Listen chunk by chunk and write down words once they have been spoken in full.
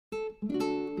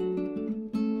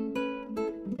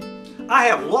I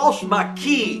have lost my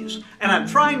keys and I'm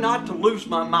trying not to lose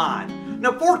my mind.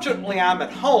 Now fortunately I'm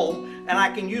at home and I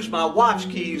can use my wife's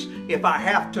keys if I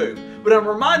have to. But I'm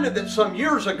reminded that some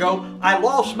years ago I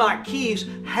lost my keys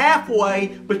halfway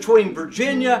between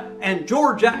Virginia and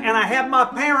Georgia, and I had my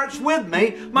parents with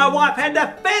me. My wife had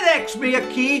to FedEx me a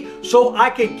key so I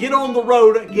could get on the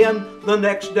road again the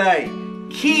next day.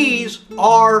 Keys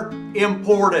are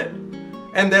important,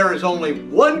 and there is only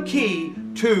one key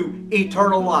to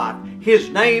eternal life. His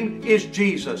name is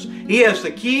Jesus. He has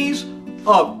the keys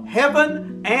of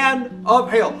heaven and of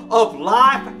hell, of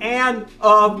life and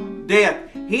of death.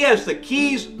 He has the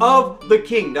keys of the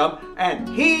kingdom, and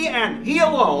He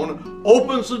alone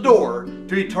opens the door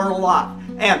to eternal life.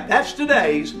 And that's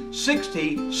today's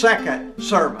 60-second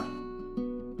sermon.